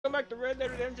welcome back to Red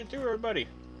Dead Redemption 2, everybody.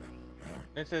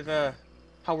 This is,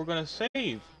 how we're gonna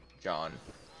save John.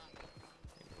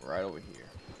 Right over here.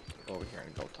 Go over here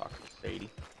and go talk to Sadie.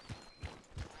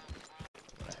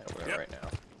 I'm gonna head over there right now.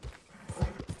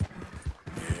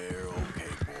 You're okay,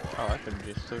 boy. Oh, I could've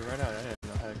just slid right out. I didn't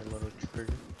know how to get a little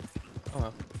trigger. Oh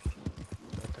well.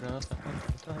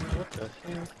 What the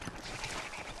hell?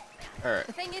 Alright.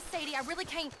 The thing is, Sadie, I really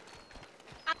can't...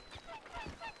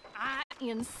 I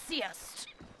insist.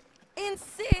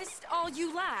 Insist all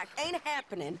you like. Ain't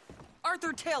happening.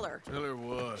 Arthur, tell her. Tell her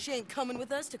what? She ain't coming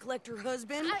with us to collect her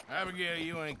husband. Abigail,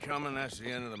 you ain't coming. That's the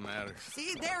end of the matter.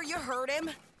 See, there you heard him.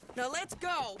 Now let's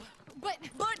go. But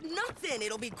nothing.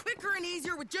 It'll be quicker and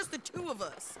easier with just the two of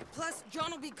us. Plus,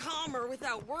 John will be calmer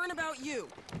without worrying about you.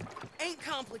 Ain't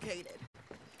complicated.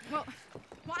 Well,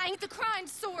 I ain't the kind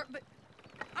sort, but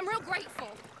I'm real grateful.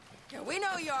 Yeah, we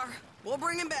know you are. We'll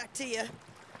bring him back to you.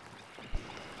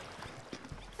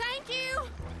 Thank you.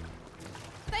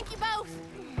 Thank you both.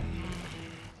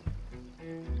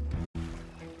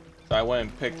 So I went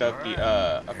and picked up the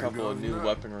a couple of new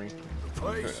weaponry.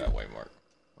 Put it that way, Mark.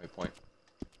 Waypoint.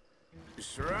 You're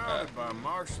surrounded by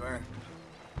marshland.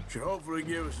 Should hopefully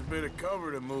give us a bit of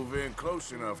cover to move in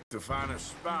close enough to find a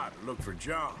spot and look for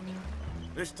John.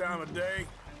 This time of day,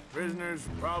 prisoners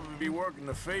will probably be working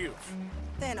the fields.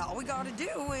 Then all we gotta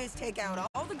do is take out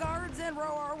all the guards and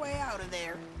row our way out of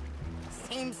there.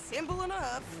 Seems simple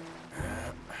enough.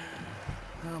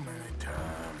 How many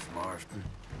times, Marston?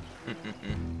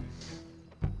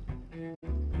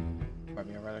 Might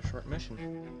be a rather short mission.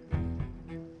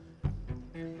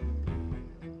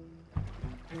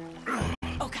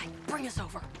 Okay, bring us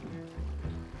over.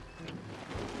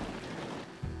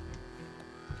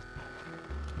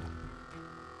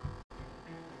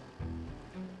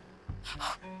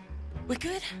 We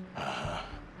good?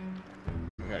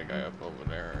 We got a guy up over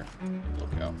there.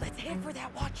 Look out. Let's head for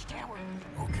that watchtower.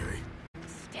 Okay.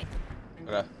 Stick.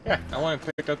 But, yeah, I went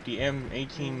and picked up the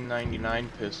M1899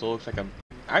 pistol. Looks like a...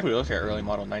 Actually, it looks like an early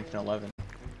model 1911.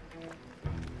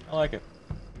 I like it.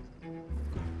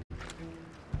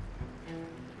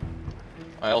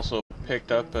 I also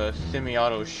picked up a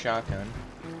semi-auto shotgun.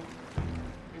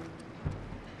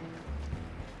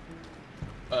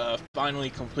 Finally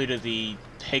completed the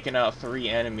taking out 3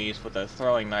 enemies with a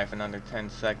throwing knife in under 10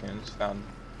 seconds. Found...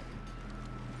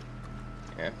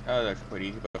 Yeah, that was actually pretty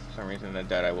easy, but for some reason the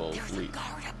dead I will There's leave. a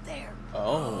guard up there.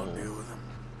 Oh. I'll deal with him.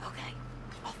 Okay,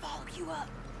 I'll follow you up.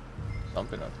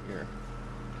 Something up here.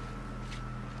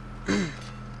 What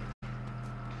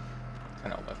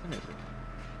kind of weapon is it?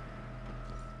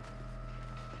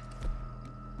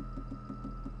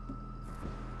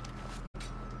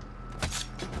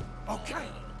 Okay.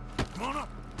 Come on up.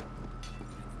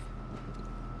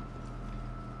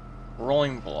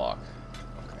 Rolling block.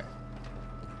 Okay.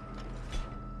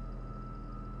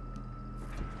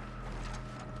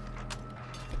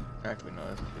 Actually, no,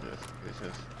 this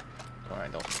is what I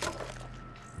don't know.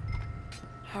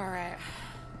 All right.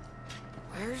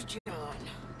 Where's John?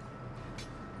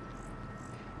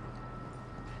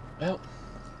 Well.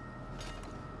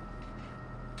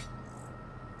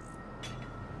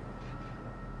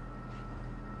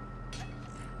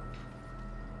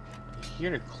 I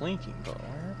hear the clinking, but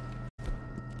where?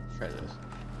 Let's try this.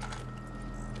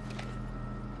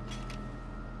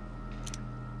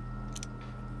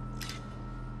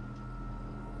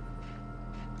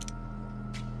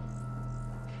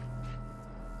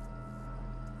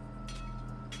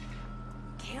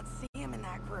 Can't see him in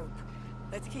that group.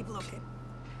 Let's keep looking.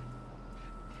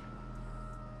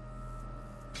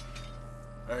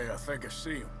 Hey, I think I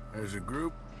see him. There's a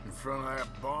group in front of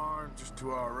that barn just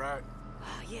to our right.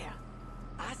 Yeah.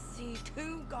 I see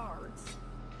 2 guards.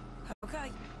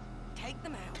 Okay, take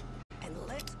them out, and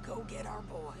let's go get our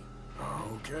boy.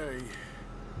 Okay.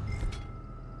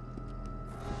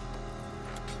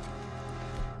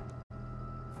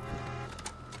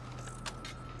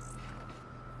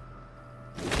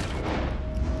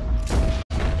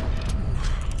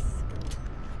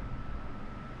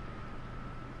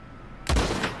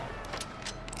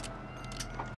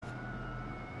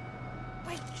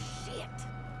 Wait, shit.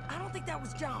 I don't think that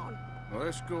was John. Well,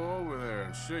 let's go over there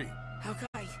and see.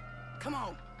 Okay, come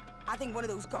on. I think one of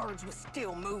those guards was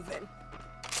still moving.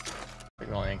 We're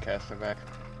going to cast it back.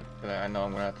 I know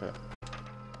I'm gonna have to.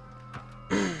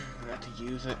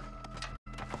 Use it.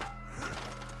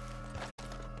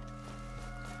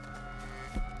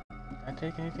 Can I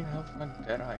take anything else from my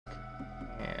dead eye?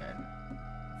 And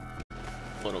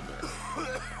a little bit.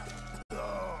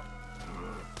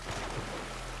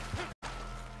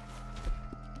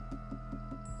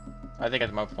 I think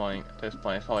at my point, at this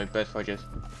point, it's probably best if I just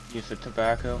use the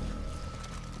tobacco.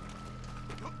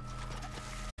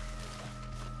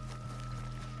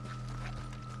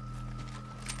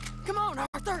 Come on,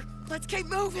 Arthur. Let's keep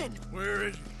moving. Where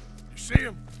is he? You see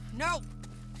him? No.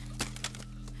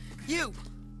 You.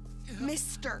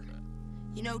 Mister.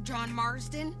 You know John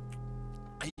Marston?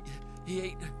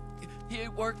 He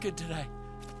ain't working today.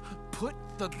 Put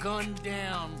the gun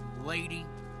down, lady.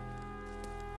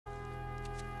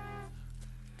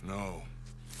 No.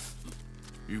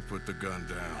 You put the gun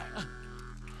down.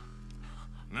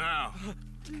 Now.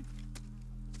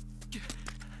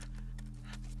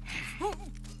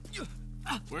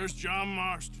 Where's John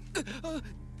Marston?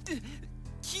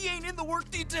 He ain't in the work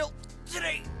detail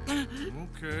today.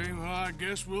 Okay, well, I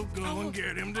guess we'll go and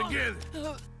get him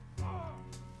together.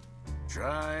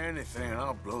 Try anything and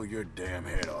I'll blow your damn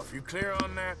head off. You clear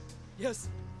on that? Yes.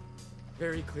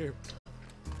 Very clear.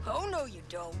 Oh, no, you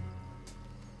don't.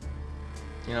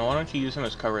 You know, why don't you use him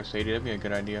as cover Sadie? That'd be a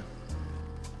good idea.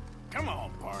 Come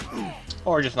on, partner.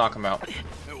 Or just knock him out.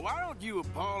 Why don't you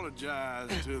apologize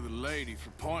to the lady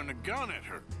for pointing a gun at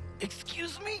her?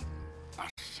 Excuse me? I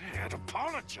said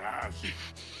apologize.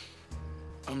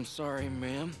 I'm sorry,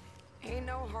 ma'am. Ain't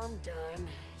no harm done.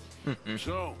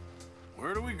 So,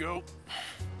 where do we go?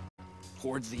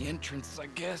 Towards the entrance, I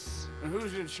guess. And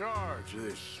who's in charge of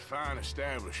this fine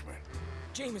establishment?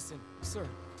 Jameson, sir.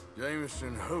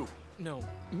 Jameson who? No,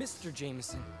 Mr.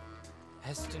 Jameson.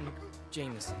 Heston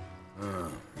Jameson.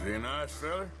 Is he a nice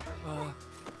fella?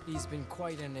 He's been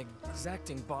quite an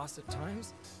exacting boss at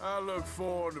times. I look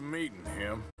forward to meeting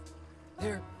him.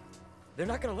 They're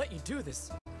not gonna let you do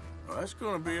this. Well, that's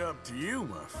gonna be up to you,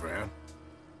 my friend.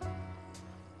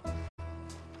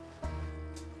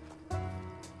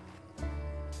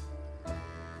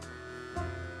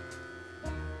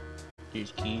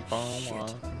 Just keep on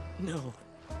walking. No.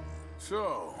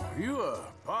 So, you a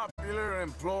popular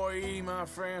employee, my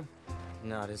friend?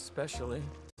 Not especially.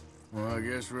 Well, I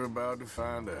guess we're about to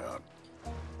find out.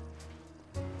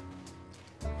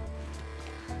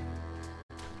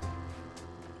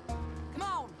 Come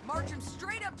on, march him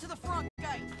straight up to the front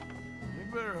gate.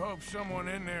 You better hope someone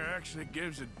in there actually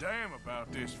gives a damn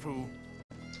about this fool.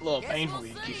 It's a little Guess painful. we'll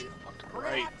You see. keep fucked We're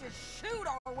gonna right. have to shoot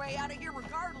our way out of here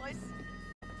regardless.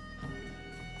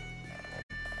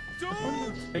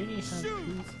 Don't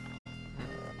shoot!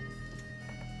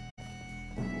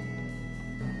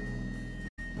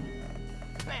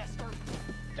 Bastard.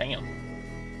 Damn.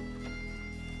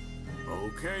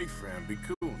 Okay, friend, be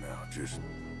cool now. Just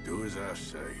do as I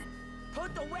say.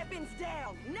 Put the weapons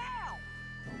down, now!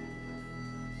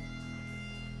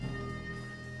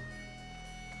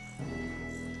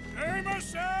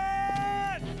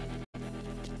 Jameson!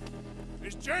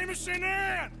 Is Jameson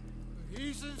in?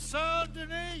 He's in Saint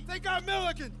Denis. They got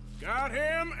Milligan. Got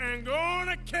him and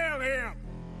gonna kill him.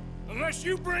 Unless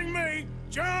you bring me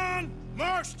John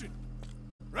Marston.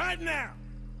 Right now.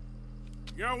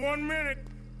 You got 1 minute.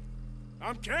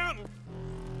 I'm counting.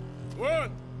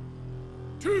 1,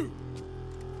 2,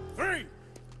 3.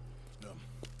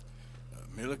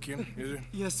 Milligan, is it?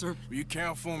 Yes, sir. Will you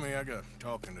count for me? I got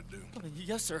talking to do.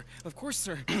 Yes, sir. Of course,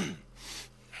 sir.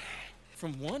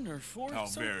 From 1 or 4? Oh,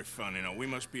 sir? very funny. No, we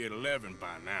must be at 11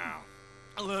 by now.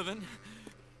 11,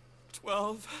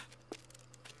 12,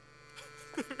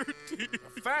 13,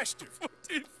 Faster.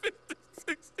 14, 15,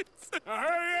 16, 17, Now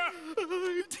hurry up.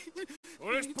 18.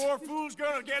 Well, this poor fool's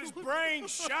gonna get his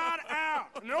brains shot out.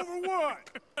 And over what?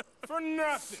 For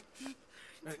nothing.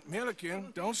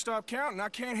 Milligan, don't stop counting. I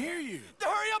can't hear you.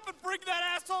 Hurry up and bring that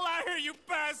asshole out here, you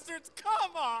bastards!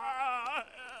 Come on!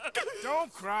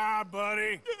 Don't cry,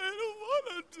 buddy. I don't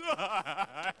wanna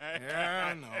die. Yeah,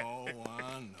 I know.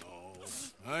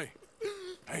 Hey.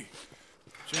 Hey.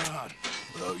 John.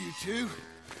 Hello, you two.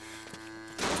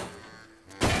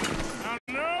 Now,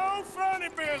 no funny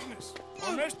business.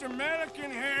 Well, Mr.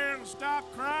 Milligan here will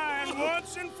stop crying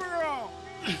once and for all.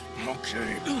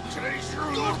 Okay, today's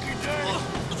your lucky day.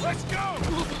 Let's go!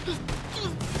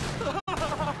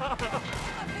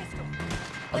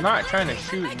 I'm not trying to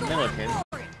shoot Milligan.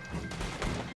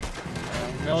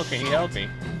 Milligan, he helped me.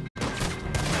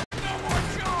 No more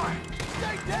joy!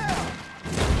 Stay down!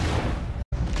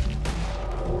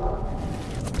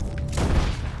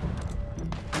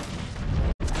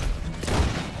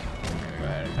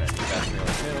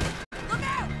 Look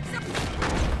out!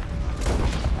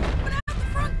 Put out the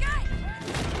front gate!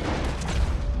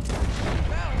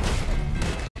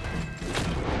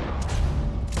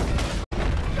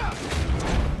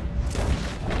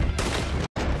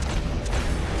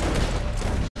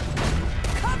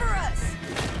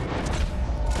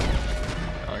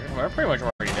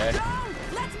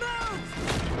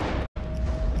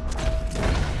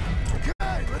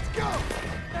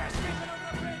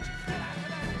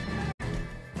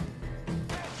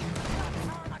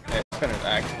 shotgun is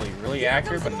actually really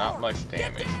accurate, but not much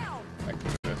damage.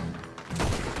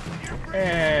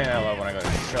 And I love when I go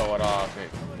to show it off. It,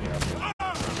 you know,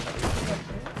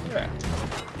 yeah.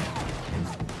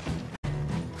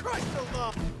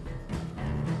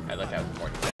 I like that more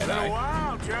than Been a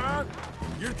while, John.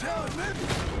 You're telling me?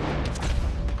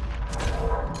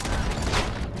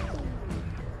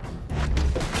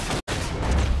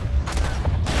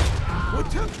 What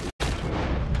took you?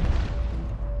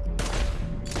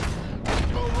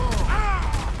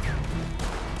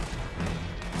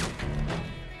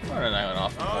 What an island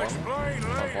off the I'll explain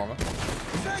later.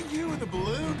 Is that you in the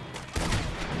balloon?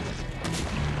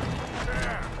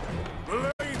 Yeah.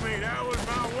 Believe me, that was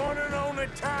my one and only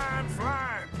time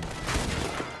flying.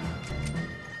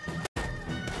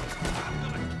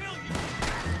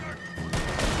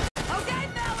 Okay,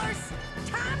 fellas,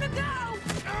 time to go.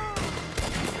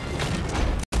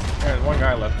 There's one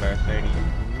guy left there, Sadie.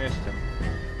 You missed him.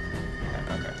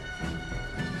 Yeah, okay.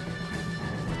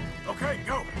 Okay,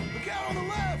 go. Look out on the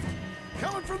left!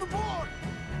 Coming from the board!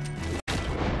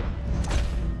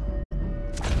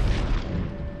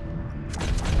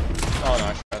 Oh no,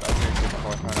 I shot. I was gonna shoot the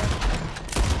horse runner.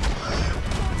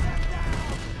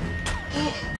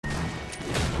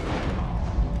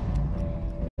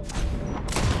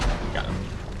 Got him.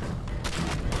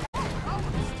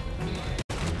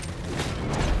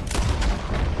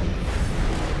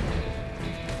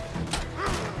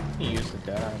 He used the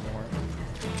dead eye more.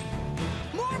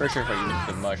 Pretty sure if I used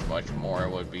it much more, it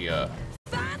would be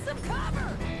Find some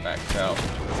cover. back south.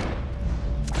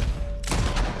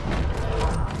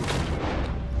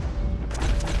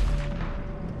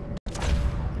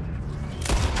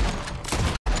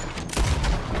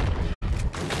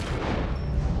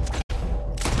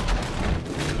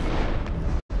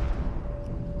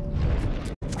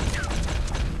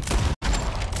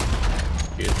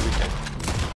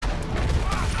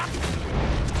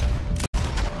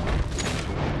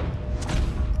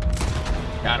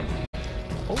 Got him.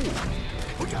 Oh.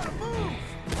 We gotta move!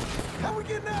 How we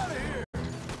getting out of here?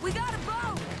 We got a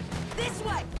boat. This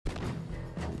way.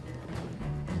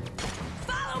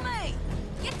 Follow me.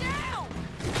 Get down.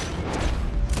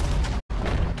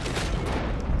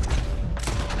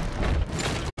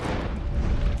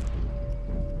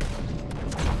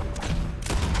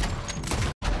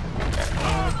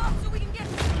 So we can get.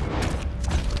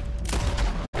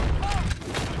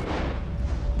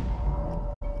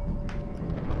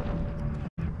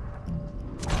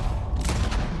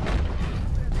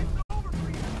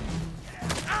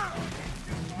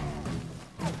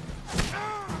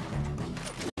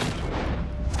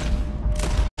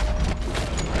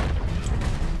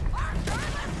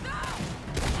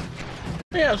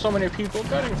 We have so many people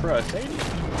gunning for us, Sadie.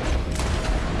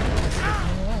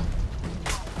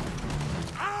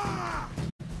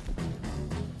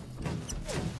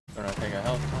 Gonna take a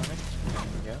health tonic.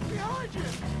 Yeah. Behind you!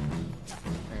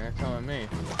 You're telling me.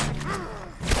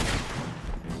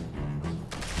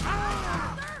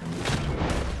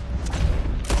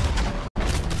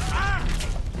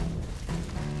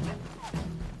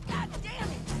 God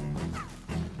damn it.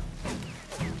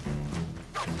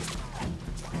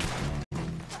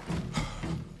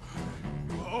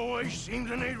 You always seem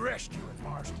to need rescuing,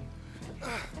 Marston.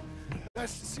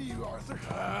 Nice to see you, Arthur.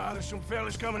 There's some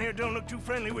fellas coming here. Don't look too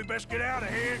friendly. We best get out of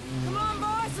here. Come on,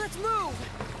 boys, let's move.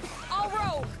 I'll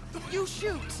row. You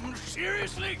shoot.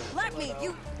 Seriously? Let me.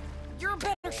 You're a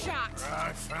better shot.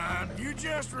 Right, fine. You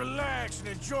just relax and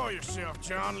enjoy yourself,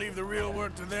 John. Leave the real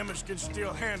work to them as can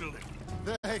still handle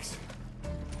it. Thanks.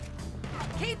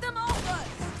 Keep them off us.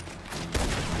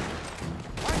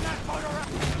 Why not boat around?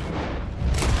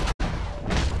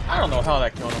 I don't know how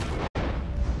that killed him.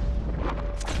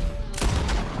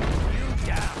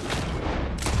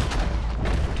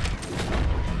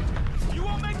 You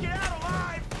won't make it out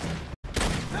alive!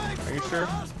 Thanks Are you for sure? the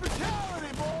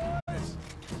hospitality, boys!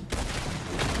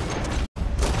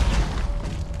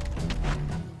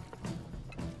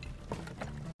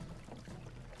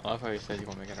 I love how he said he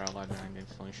won't make it out alive and I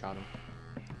instantly shot him.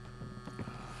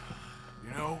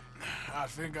 You know, I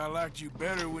think I liked you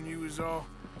better when you was all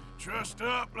trussed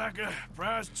up like a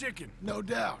prize chicken. No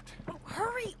doubt. Oh,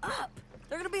 hurry up.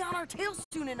 They're gonna be on our tails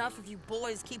soon enough if you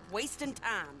boys keep wasting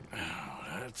time. Oh,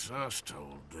 that's us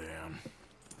told them.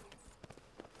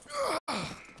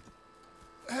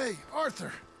 Hey,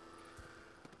 Arthur.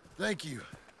 Thank you.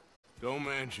 Don't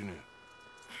mention it.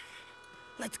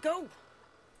 Let's go.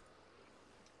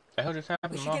 The hell just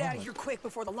happened We to should my get out of horse? here quick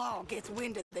before the law gets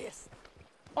wind of this.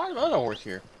 Why is the other horse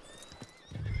here?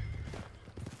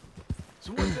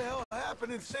 So what the hell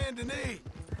happened in Saint Denis?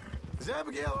 Is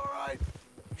Abigail all right?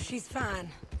 She's fine.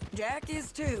 Jack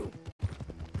is too.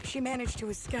 She managed to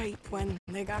escape when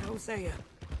they got Hosea.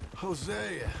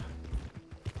 Hosea.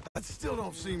 That still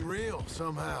don't seem real,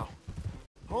 somehow.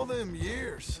 All them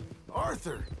years.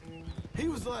 Arthur. He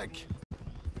was like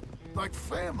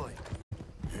family.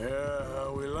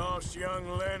 Yeah, we lost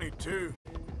young Lenny, too.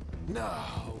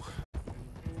 No.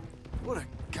 What a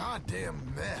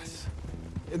goddamn mess.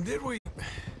 And did we...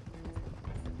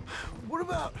 What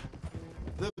about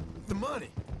the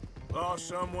money? Lost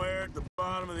somewhere at the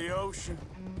bottom of the ocean.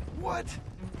 What?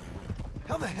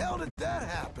 How the hell did that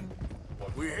happen?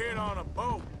 We hit on a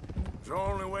boat. It was the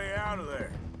only way out of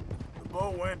there. The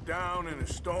boat went down in a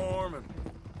storm, and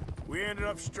we ended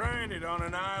up stranded on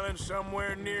an island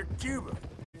somewhere near Cuba.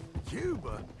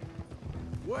 Cuba?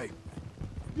 Wait,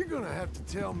 you're gonna have to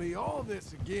tell me all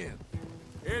this again.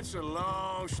 It's a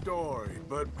long story,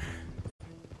 but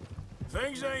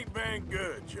things ain't been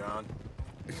good, John.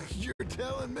 You're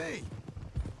telling me?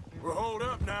 We're holed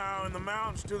up now in the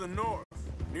mountains to the north,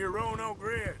 near Roanoke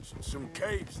Ridge and some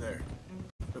caves there.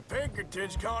 The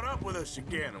Pinkertons caught up with us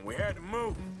again, and we had to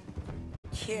move.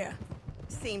 Yeah.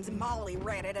 Seems Molly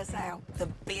ratted us out, the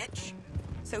bitch.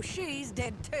 So she's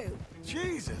dead too.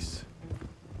 Jesus.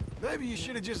 Maybe you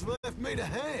should have just left me to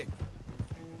hang.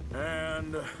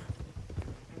 And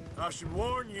I should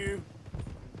warn you,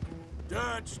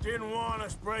 Dutch didn't want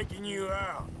us breaking you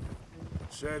out.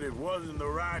 Said it wasn't the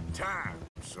right time,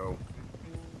 so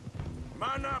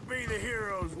might not be the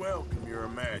hero's welcome you're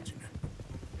imagining.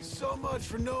 So much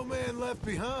for no man left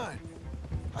behind.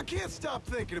 I can't stop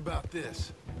thinking about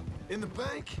this. In the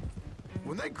bank,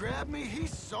 when they grabbed me, he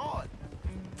saw it.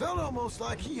 Felt almost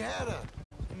like he had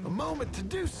a moment to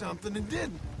do something and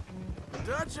didn't.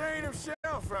 Dutch ain't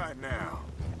himself right now.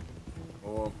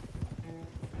 Or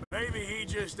maybe he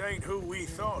just ain't who we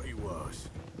thought he was.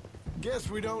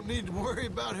 Guess we don't need to worry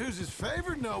about who's his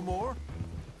favorite no more.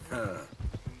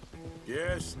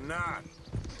 Guess not.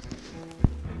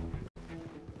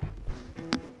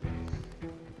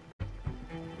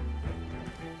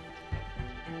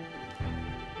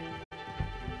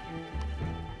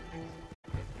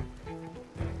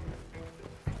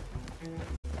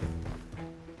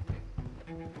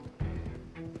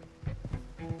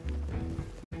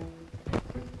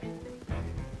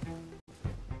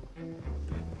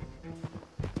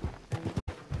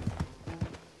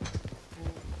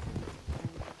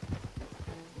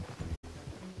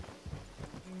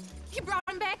 You brought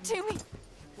him back to me.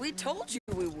 We told you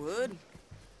we would.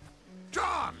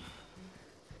 John!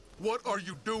 What are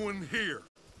you doing here?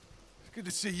 It's good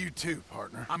to see you too,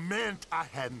 partner. I meant I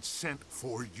hadn't sent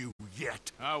for you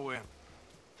yet. I will.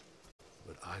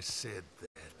 But I said that.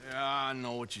 Yeah, I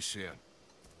know what you said.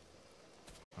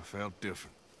 I felt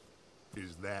different.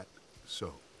 Is that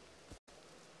so?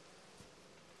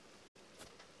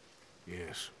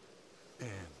 Yes. And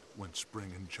when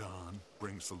Spring and John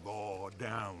brings the law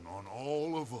down on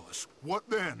all of us, what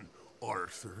then,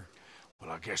 Arthur? Well,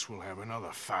 I guess we'll have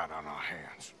another fight on our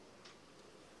hands.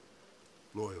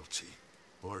 Loyalty,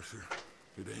 Arthur,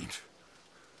 it ain't.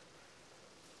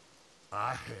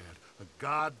 I had a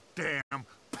goddamn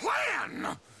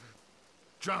plan!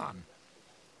 John,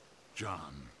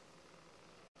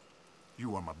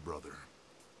 you are my brother.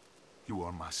 You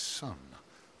are my son.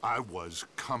 I was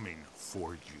coming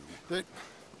for you.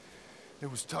 They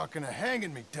was talking of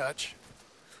hanging me, Dutch.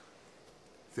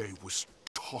 They was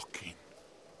talking.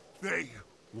 They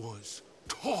was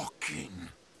talking.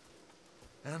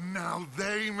 And now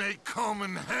they may come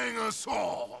and hang us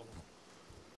all.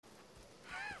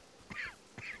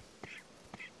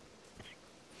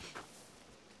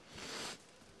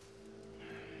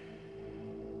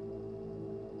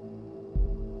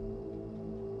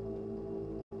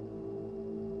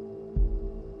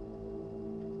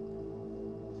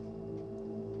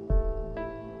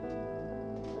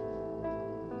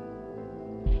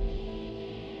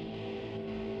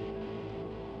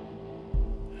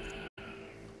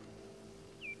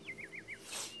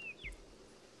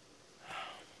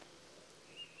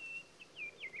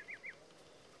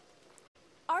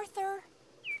 Arthur.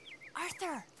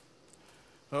 Arthur.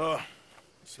 Oh,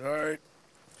 sorry.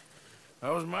 I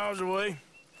was miles away,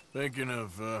 thinking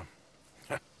of, I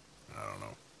don't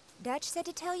know. Dutch said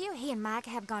to tell you he and Mike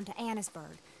have gone to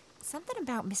Annisburg. Something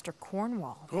about Mr.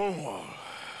 Cornwall. Cornwall.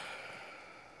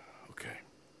 Okay.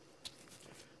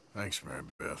 Thanks, Mary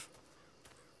Beth.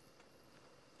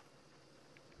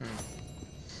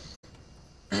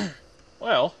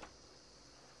 Well,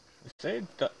 they say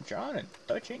John and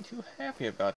Dutch ain't too happy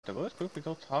about it, but let's quickly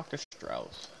go talk to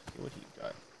Strauss. See what he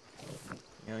got.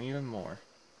 You know, even more.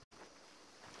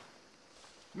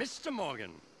 Mr.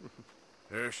 Morgan.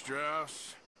 Herr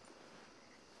Strauss.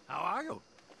 How are you?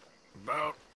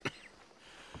 About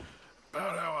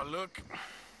about how I look.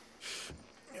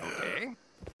 Okay.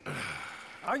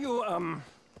 Are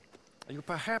you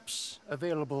perhaps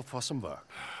available for some work?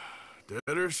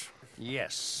 Debtors?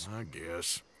 Yes. I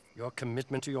guess. Your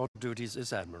commitment to your duties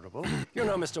is admirable. You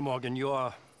know, Mr. Morgan,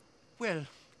 you're... Well,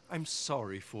 I'm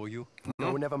sorry for you.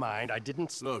 No, never mind. I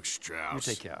didn't... Look, Strauss.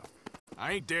 You take care.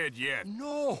 I ain't dead yet.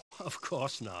 No, of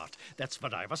course not. That's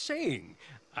what I was saying.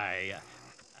 The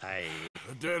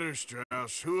debtor,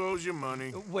 Strauss. Who owes you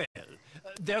money? Well,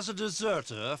 there's a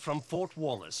deserter from Fort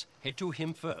Wallace. Head to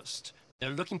him first. They're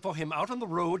looking for him out on the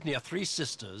road near Three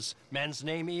Sisters. Man's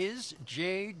name is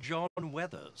J. John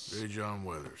Weathers. J. John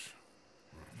Weathers.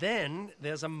 Then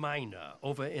there's a miner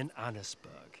over in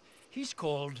Annisburg. He's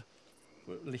called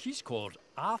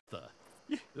Arthur.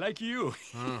 Like you.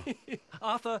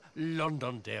 Arthur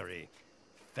Londonderry.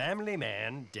 Family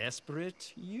man,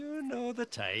 desperate, you know the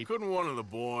type. Couldn't one of the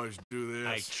boys do this?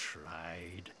 I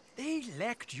tried. They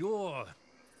lacked your...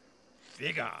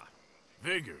 vigor.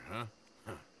 Vigor, huh?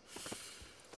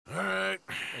 All right.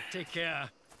 Take care,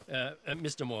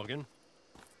 Mr. Morgan.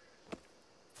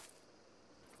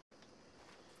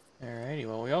 Alrighty,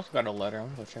 well, we also got a letter. I'm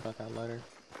gonna go check out that letter.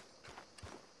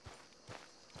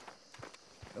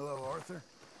 Hello, Arthur.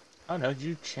 Oh no,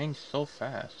 you changed so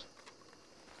fast.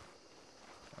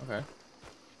 Okay.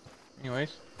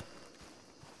 Anyways.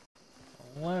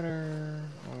 A letter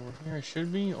over here it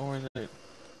should be, or is it?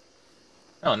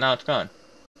 Oh, now it's gone.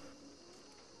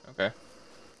 Okay.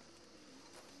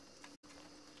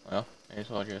 Well, may as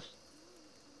well just...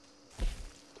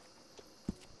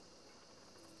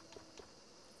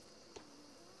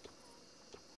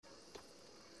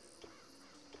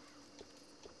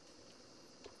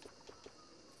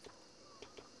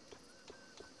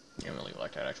 Yeah, I'm gonna leave it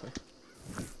like that, actually.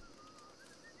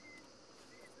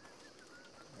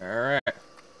 Alright.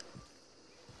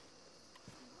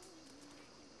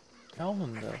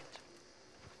 Calvin, though.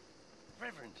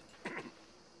 Reverend.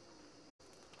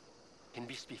 Can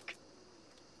we speak?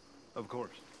 Of course.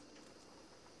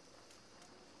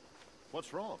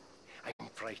 What's wrong? I'm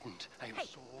frightened. I'm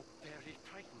so very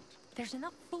frightened. There's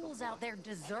enough fools out there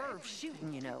deserve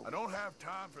shooting, you know. I don't have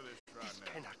time for this right This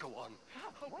now. cannot go on.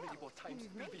 How many more times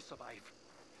will we survive?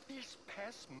 These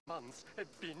past months have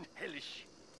been hellish.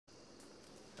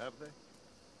 Have they?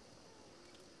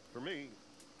 For me,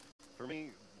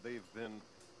 they've been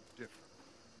different.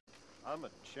 I'm a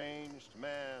changed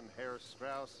man, Herr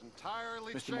Strauss,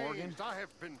 entirely Mr. changed. Morgan? I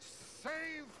have been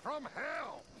saved from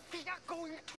hell. We are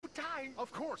going to die.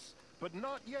 Of course, but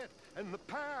not yet, and the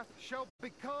path shall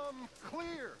become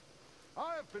clear.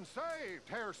 I have been saved,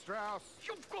 Herr Strauss.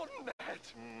 You've gone mad.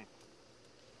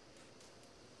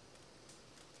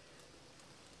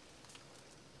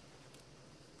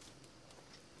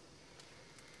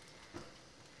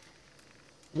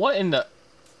 What in the...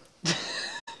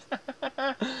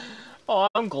 Oh,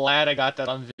 I'm glad I got that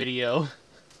on video.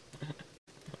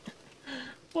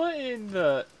 What in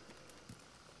the...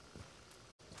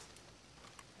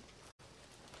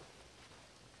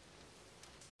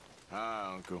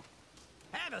 Hi, Uncle.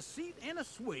 Have a seat and a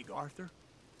swig, Arthur.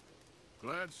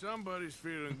 Glad somebody's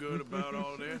feeling good about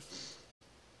all this.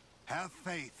 Have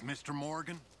faith, Mr.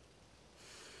 Morgan.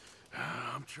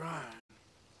 I'm trying.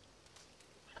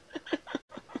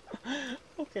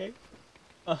 Okay.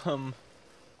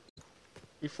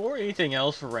 Before anything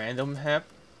else random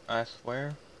I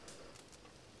swear.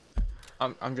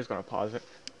 I'm just gonna pause it.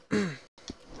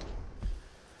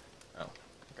 Oh,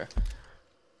 okay.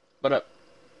 But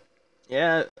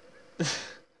yeah.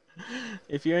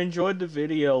 If you enjoyed the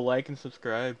video, like and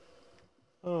subscribe.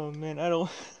 Oh man, I don't...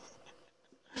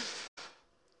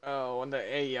 Oh, when the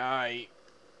AI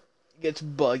gets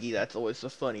buggy, that's always the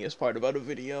funniest part about a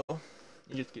video.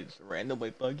 It just gets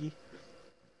randomly buggy.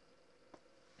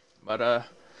 But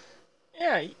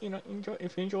yeah, you know,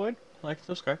 if you enjoyed, like and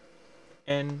subscribe.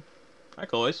 And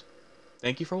like always,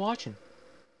 thank you for watching.